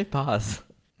 when you say pause.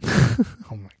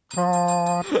 Oh my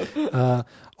god!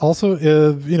 Also,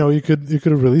 you could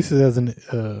release it as an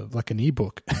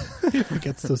ebook if it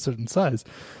gets to a certain size.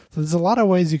 So there's a lot of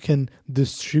ways you can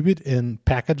distribute and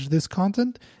package this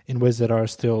content in ways that are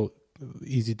still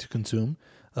easy to consume.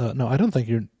 No, I don't think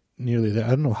you're nearly there. I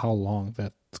don't know how long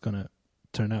that's gonna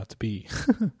turn out to be.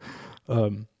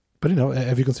 But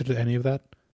have you considered any of that?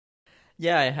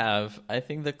 Yeah, I have. I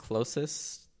think the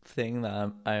closest thing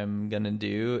that I'm gonna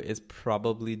do is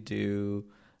probably do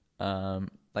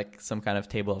like some kind of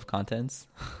table of contents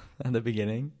at the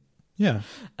beginning. Yeah.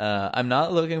 I'm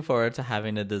not looking forward to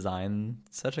having to design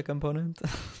such a component,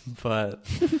 but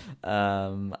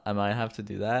I might have to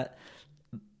do that.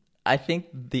 I think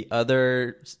the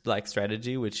other like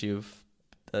strategy which you've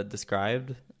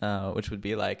described, which would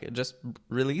be like just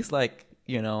release like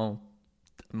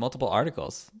multiple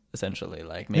articles, essentially,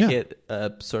 like make it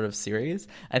a sort of series.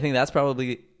 I think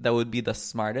that would be the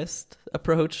smartest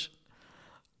approach,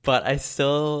 but I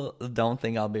still don't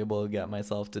think I'll be able to get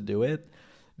myself to do it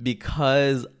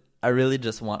because I really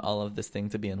just want all of this thing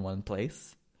to be in one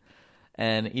place.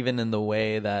 And even in the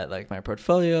way that like my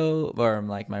portfolio or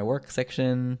like my work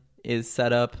section is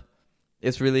set up,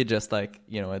 it's really just like,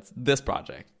 it's this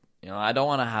project. I don't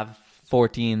want to have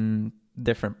 14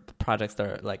 different projects that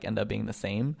are like end up being the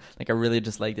same. Like I really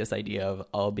just like this idea of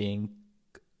all being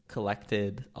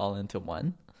collected all into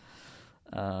one.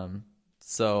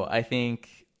 So I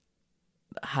think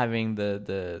having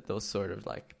those sort of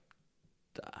like,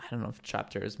 I don't know if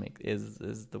chapters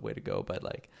is the way to go, but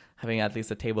like having at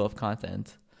least a table of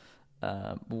content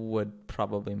would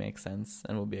probably make sense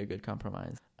and will be a good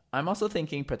compromise. I'm also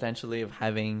thinking potentially of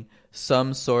having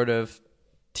some sort of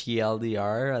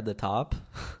TLDR at the top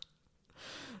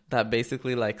that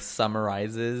basically like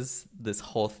summarizes this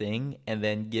whole thing and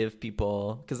then give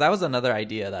people, because that was another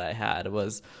idea that I had,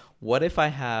 was what if I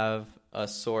have a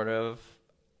sort of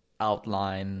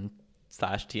outline /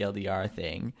 TLDR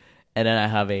thing, and then I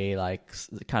have a like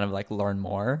kind of like learn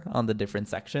more on the different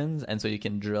sections, and so you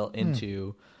can drill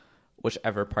into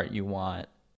whichever part you want.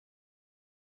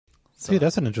 See,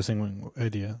 that's an interesting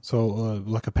idea. So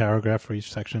like a paragraph for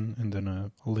each section and then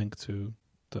a link to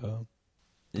the...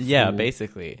 Yeah,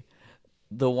 basically.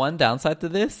 The one downside to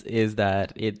this is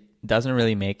that it doesn't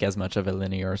really make as much of a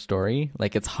linear story.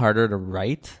 Like it's harder to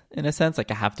write in a sense. Like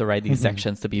I have to write these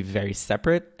sections to be very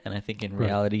separate. And I think in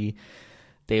reality,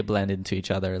 they blend into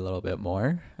each other a little bit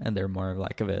more and they're more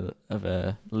like of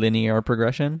a linear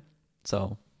progression.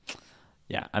 So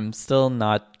yeah, I'm still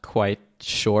not quite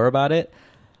sure about it.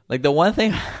 Like the one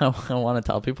thing I want to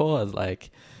tell people is like,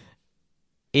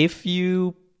 if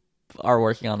you are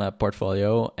working on a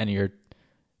portfolio and you're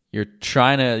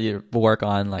trying to work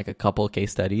on like a couple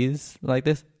case studies like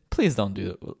this, please don't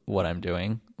do what I'm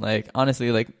doing. Like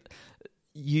honestly, like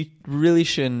you really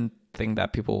shouldn't think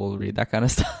that people will read that kind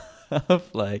of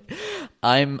stuff. Like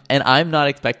I'm not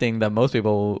expecting that most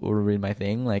people will read my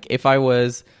thing. Like if I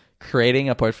was creating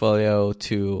a portfolio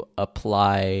to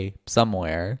apply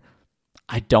somewhere,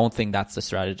 I don't think that's the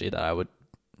strategy that I would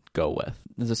go with.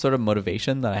 There's a sort of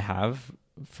motivation that I have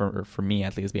for me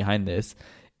at least behind this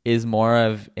is more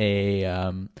of a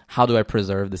how do I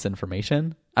preserve this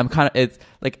information? I'm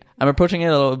approaching it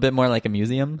a little bit more like a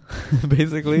museum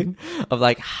basically of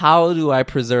like how do I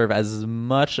preserve as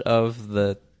much of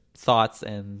the thoughts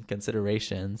and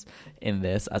considerations in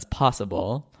this as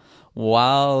possible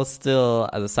while still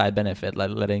as a side benefit like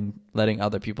letting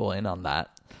other people in on that.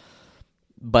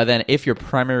 But then if your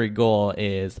primary goal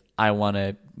is I want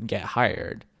to get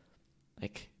hired,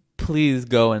 like please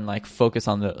go and like focus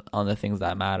on the things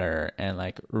that matter and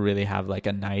like really have like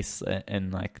a nice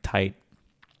and like tight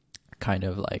kind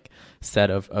of like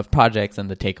set of projects and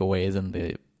the takeaways and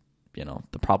the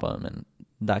the problem and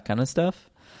that kind of stuff.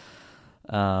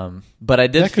 But I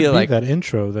did feel like that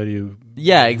intro that you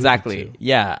exactly.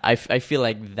 Yeah, I feel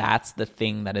like that's the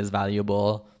thing that is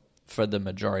valuable for the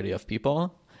majority of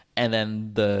people. And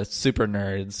then the super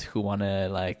nerds who want to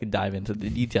like dive into the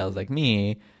details like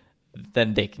me,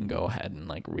 then they can go ahead and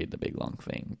like read the big long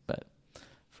thing. But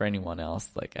for anyone else,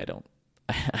 like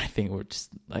I think we're just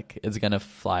like it's gonna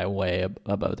fly way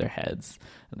above their heads,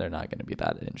 and they're not gonna be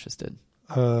that interested.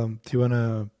 Do you want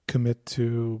to commit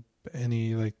to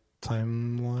any like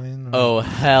timeline? Oh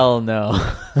hell no!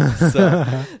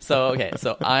 so okay,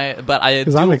 so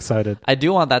because I'm excited. I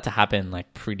do want that to happen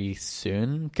like pretty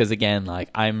soon because again, like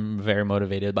I'm very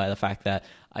motivated by the fact that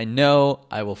I know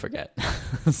I will forget,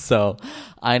 so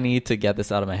I need to get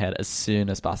this out of my head as soon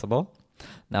as possible.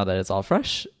 Now that it's all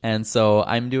fresh, and so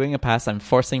I'm doing a pass. I'm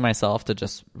forcing myself to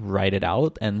just write it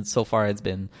out, and so far it's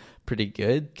been pretty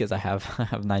good because I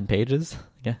have 9 pages,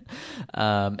 yeah,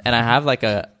 and I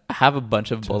have a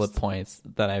bunch of bullet points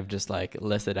that I've just like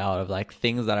listed out of like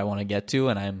things that I want to get to,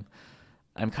 and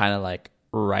I'm kind of like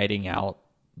writing out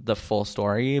the full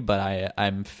story, but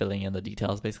I'm filling in the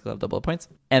details basically of the bullet points,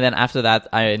 and then after that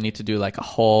I need to do like a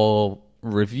whole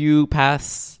review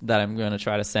pass that I'm going to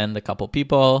try to send a couple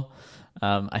people.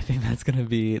 I think that's gonna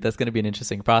be an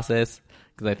interesting process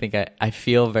because I think I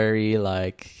feel very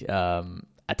like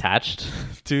attached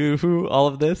to all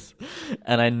of this,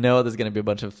 and I know there's gonna be a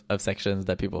bunch of sections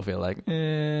that people feel like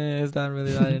it's not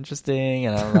really that interesting,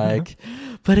 and I'm like,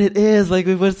 but it is, like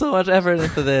we put so much effort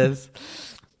into this.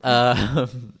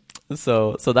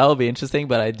 So that will be interesting,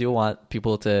 but I do want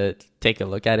people to take a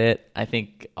look at it. I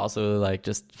think also like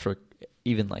just for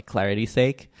even like clarity's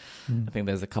sake, I think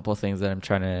there's a couple of things that I'm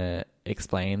trying to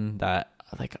explain that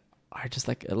like are just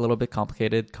like a little bit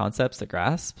complicated concepts to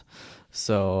grasp.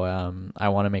 So I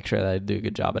want to make sure that I do a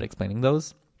good job at explaining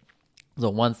those. So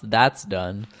once that's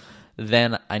done,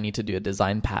 then I need to do a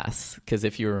design pass, because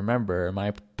if you remember,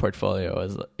 my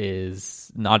portfolio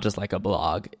is not just like a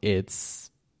blog. It's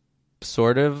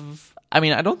sort of, I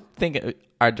mean, I don't think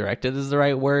art directed is the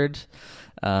right word,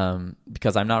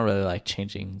 because I'm not really like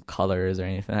changing colors or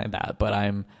anything like that, but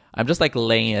I'm just like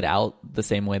laying it out the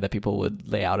same way that people would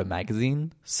lay out a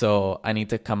magazine. So I need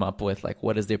to come up with like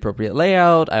what is the appropriate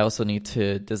layout. I also need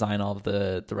to design all of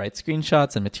the right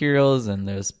screenshots and materials, and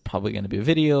there's probably going to be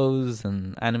videos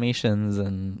and animations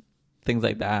and things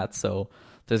like that. So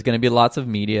there's going to be lots of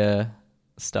media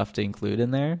stuff to include in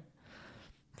there.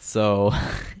 So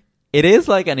it is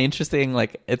like an interesting,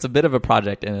 like it's a bit of a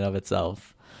project in and of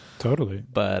itself. Totally.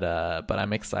 But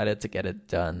I'm excited to get it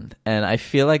done, and I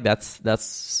feel like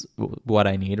that's what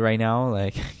I need right now.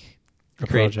 Like a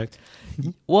project.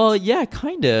 Well, yeah,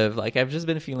 kind of. Like I've just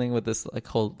been feeling with this like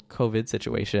whole COVID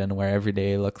situation where every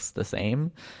day looks the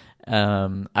same.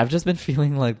 I've just been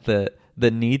feeling like the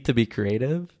need to be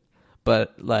creative,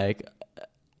 but like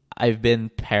I've been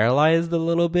paralyzed a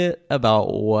little bit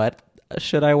about what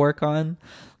should I work on.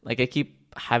 Like I keep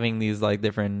having these like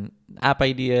different app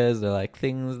ideas or like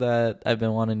things that I've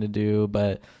been wanting to do,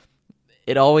 but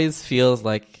it always feels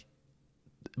like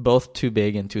both too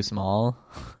big and too small.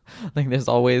 Like there's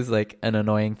always like an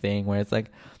annoying thing where it's like,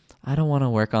 I don't want to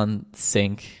work on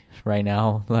sync right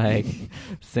now. Like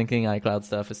syncing iCloud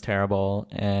stuff is terrible.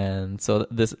 And so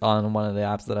this on one of the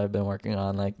apps that I've been working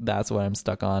on, like that's what I'm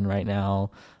stuck on right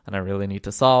now. And I really need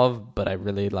to solve, but I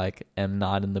really like am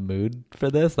not in the mood for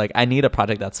this. Like I need a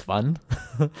project that's fun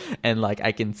and like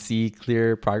I can see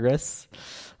clear progress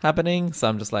happening. So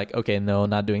I'm just like, okay, no,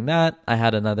 not doing that. I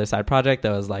had another side project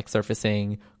that was like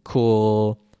surfacing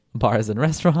cool bars and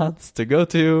restaurants to go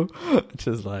to, which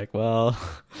is like, well,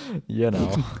 you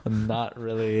know, not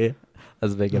really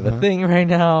as big of a thing right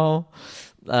now.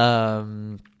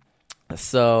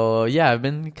 So yeah, I've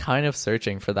been kind of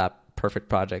searching for that perfect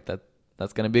project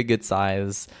that's going to be a good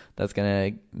size, that's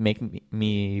going to make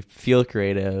me feel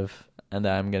creative, and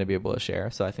that I'm going to be able to share.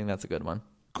 So I think that's a good one.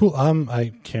 Cool.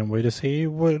 I can't wait to see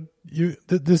what you.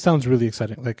 This sounds really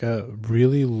exciting. Like a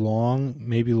really long,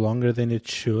 maybe longer than it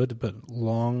should, but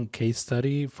long case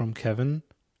study from Kevin.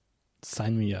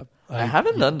 Sign me up. I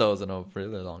haven't done those in a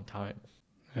really long time.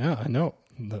 Yeah, I know.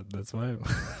 That's why.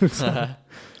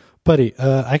 Buddy,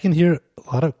 I can hear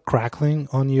a lot of crackling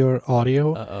on your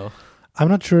audio. Uh-oh. I'm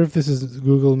not sure if this is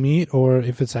Google Meet or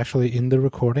if it's actually in the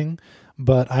recording,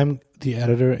 but the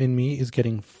editor in me is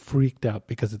getting freaked out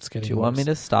because it's getting Do you worse. want me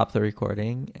to stop the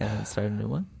recording and start a new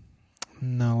one?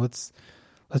 No, let's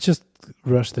just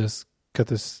rush this, cut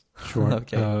this short.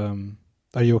 Okay.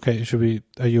 Are you okay?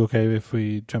 Are you okay if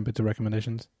we jump into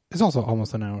recommendations? It's also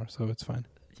almost an hour, so it's fine.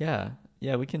 Yeah,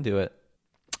 we can do it.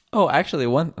 Oh, actually,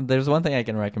 there's one thing I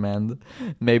can recommend.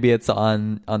 Maybe it's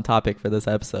on topic for this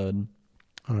episode.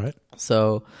 All right.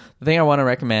 So the thing I want to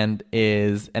recommend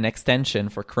is an extension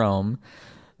for Chrome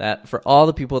that for all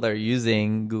the people that are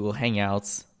using Google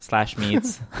Hangouts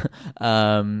 /Meets,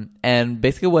 and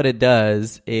basically what it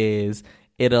does is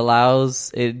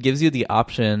it gives you the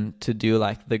option to do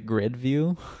like the grid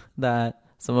view that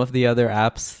some of the other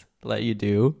apps let you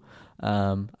do.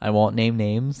 I won't name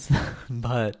names,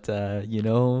 but you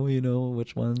know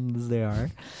which ones they are.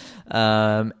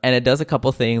 And it does a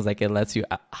couple things, like it lets you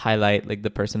highlight like the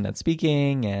person that's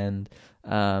speaking, and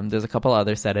there's a couple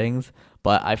other settings,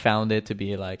 but I found it to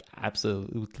be like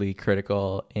absolutely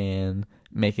critical in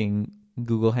making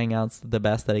Google Hangouts the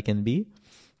best that it can be.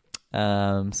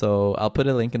 So I'll put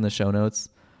a link in the show notes.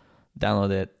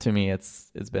 Download it. To me, it's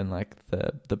been like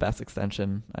the best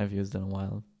extension I've used in a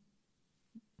while.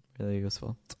 Really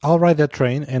useful. I'll ride that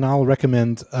train, and I'll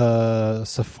recommend a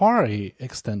Safari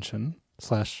extension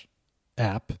 /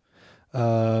 app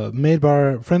made by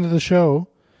our friend of the show,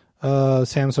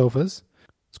 Sam Sofas.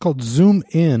 It's called Zoom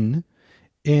In,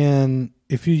 and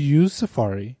if you use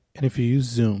Safari and if you use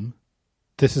Zoom,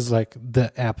 this is like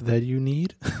the app that you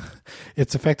need.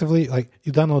 It's effectively like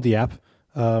you download the app,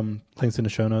 links in the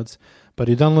show notes, but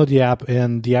you download the app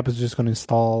and the app is just going to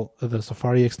install the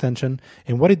Safari extension.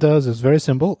 And what it does is very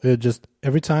simple. It just,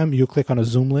 every time you click on a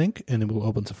Zoom link and it will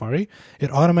open Safari,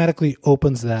 it automatically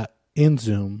opens that in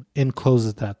Zoom and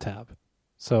closes that tab.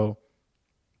 So,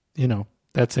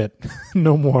 that's it.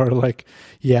 No more like,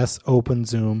 yes, open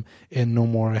Zoom, and no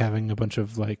more having a bunch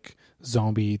of like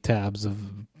zombie tabs of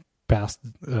past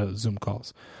Zoom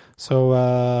calls. So,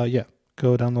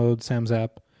 go download Sam's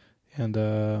app, and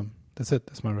that's it.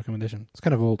 That's my recommendation. It's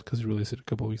kind of old because he released it a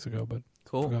couple of weeks ago, but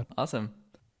cool. Forgot. Awesome.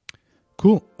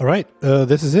 Cool. All right.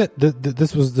 This is it.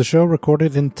 This was the show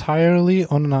recorded entirely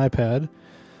on an iPad.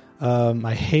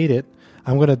 I hate it.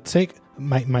 I'm going to take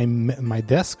my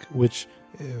desk, which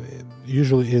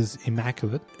usually is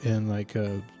immaculate and like,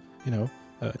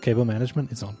 cable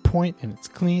management is on point and it's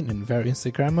clean and very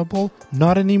Instagrammable.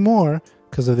 Not anymore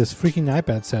because of this freaking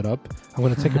iPad setup. I'm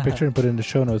going to take a picture and put it in the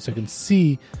show notes so you can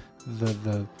see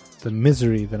the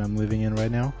misery that I'm living in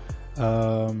right now.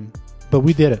 But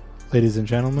we did it, ladies and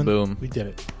gentlemen. Boom. We did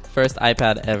it. First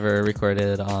iPad ever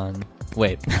recorded on...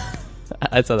 Wait.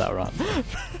 I said that wrong.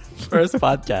 First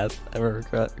podcast ever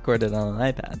recorded on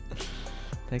an iPad.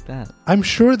 Take that. I'm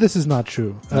sure this is not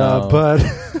true. No. But...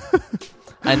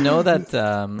 I know that...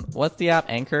 what's the app?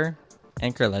 Anchor?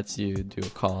 Anchor lets you do a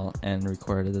call and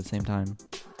record at the same time.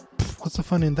 What's the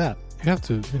fun in that? You have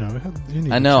to, you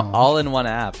need I know, all in one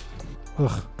app.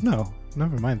 Ugh, no,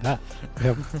 never mind that. We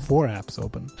have 4 apps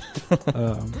open.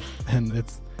 And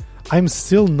I'm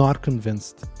still not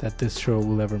convinced that this show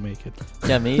will ever make it.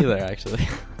 Yeah, me either, actually.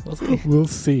 We'll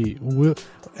see.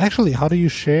 Actually, how do you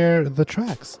share the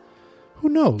tracks? Who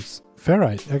knows?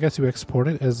 Ferrite. I guess you export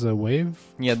it as a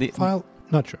WAV file?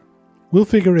 Not sure. We'll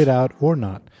figure it out or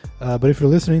not. But if you're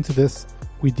listening to this,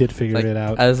 we did figure it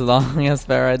out. As long as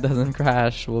Ferrite doesn't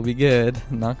crash, we'll be good.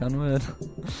 Knock on wood.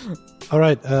 All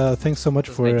right. Thanks so much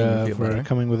for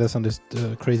coming with us on this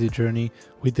crazy journey.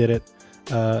 We did it,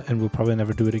 and we'll probably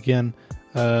never do it again.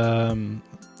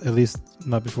 At least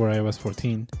not before iOS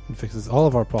 14. It fixes all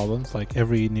of our problems. Like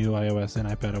every new iOS and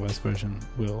iPadOS version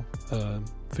will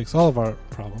fix all of our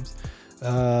problems.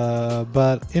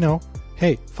 But,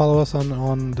 hey, follow us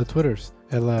on the Twitters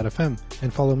at LoudFM,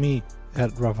 and follow me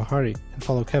at Rafa Hari, and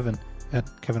follow Kevin at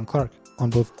Kevin Clark on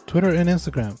both Twitter and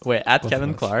Instagram. Wait, at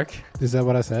Kevin Clark? Is that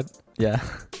what I said? Yeah.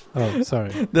 Oh,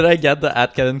 sorry. Did I get the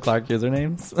at Kevin Clark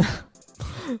usernames?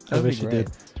 I wish you did.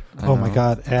 Oh my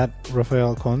god, at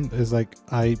Rafael Con is like,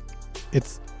 I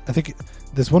think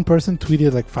this one person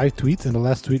tweeted like 5 tweets, and the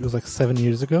last tweet was like 7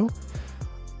 years ago.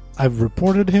 I've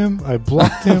reported him, I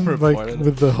blocked him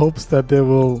with the hopes that they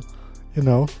will,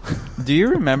 Do you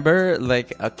remember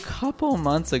like a couple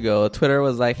months ago, Twitter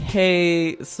was like,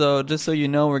 hey, so just so you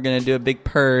know, we're going to do a big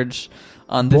purge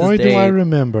on this Boy, date. do I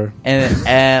remember.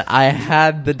 And I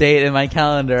had the date in my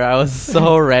calendar. I was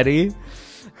so ready.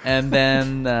 And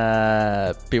then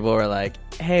people were like,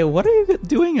 hey, what are you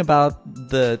doing about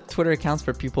the Twitter accounts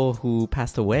for people who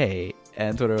passed away?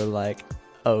 And Twitter was like,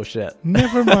 oh shit.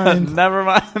 Never mind. Never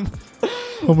mind.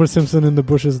 Homer Simpson in the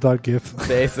bushes.gif.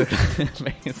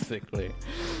 Basically.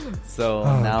 So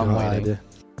now I'm waiting.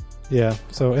 Yeah.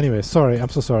 So anyway, I'm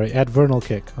so sorry. At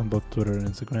VernalKick on both Twitter and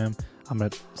Instagram. I'm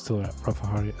still at Rafa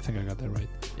Hari. I think I got that right.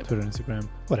 Yep. Twitter, Instagram,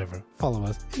 whatever. Follow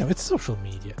us. It's social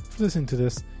media. If you're listening to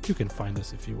this, you can find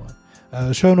us if you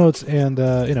want. Show notes and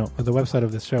the website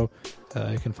of this show.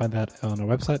 You can find that on our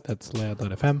website. That's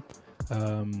Leia.fm.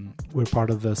 We're part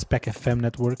of the Spec FM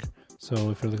network.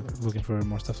 So if you're looking for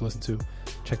more stuff to listen to,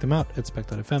 check them out at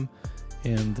spec.fm.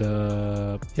 And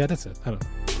that's it. I don't know.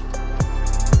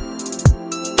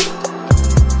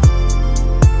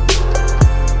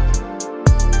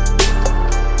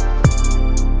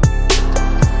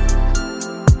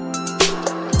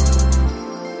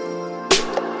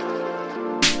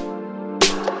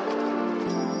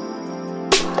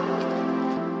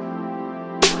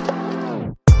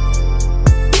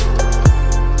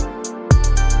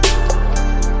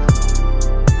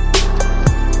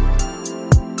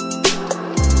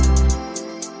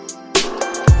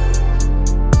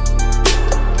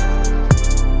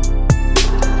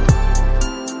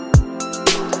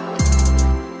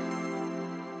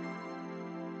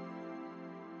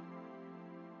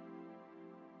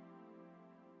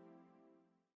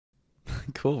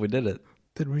 Cool, we did it.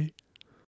 Did we?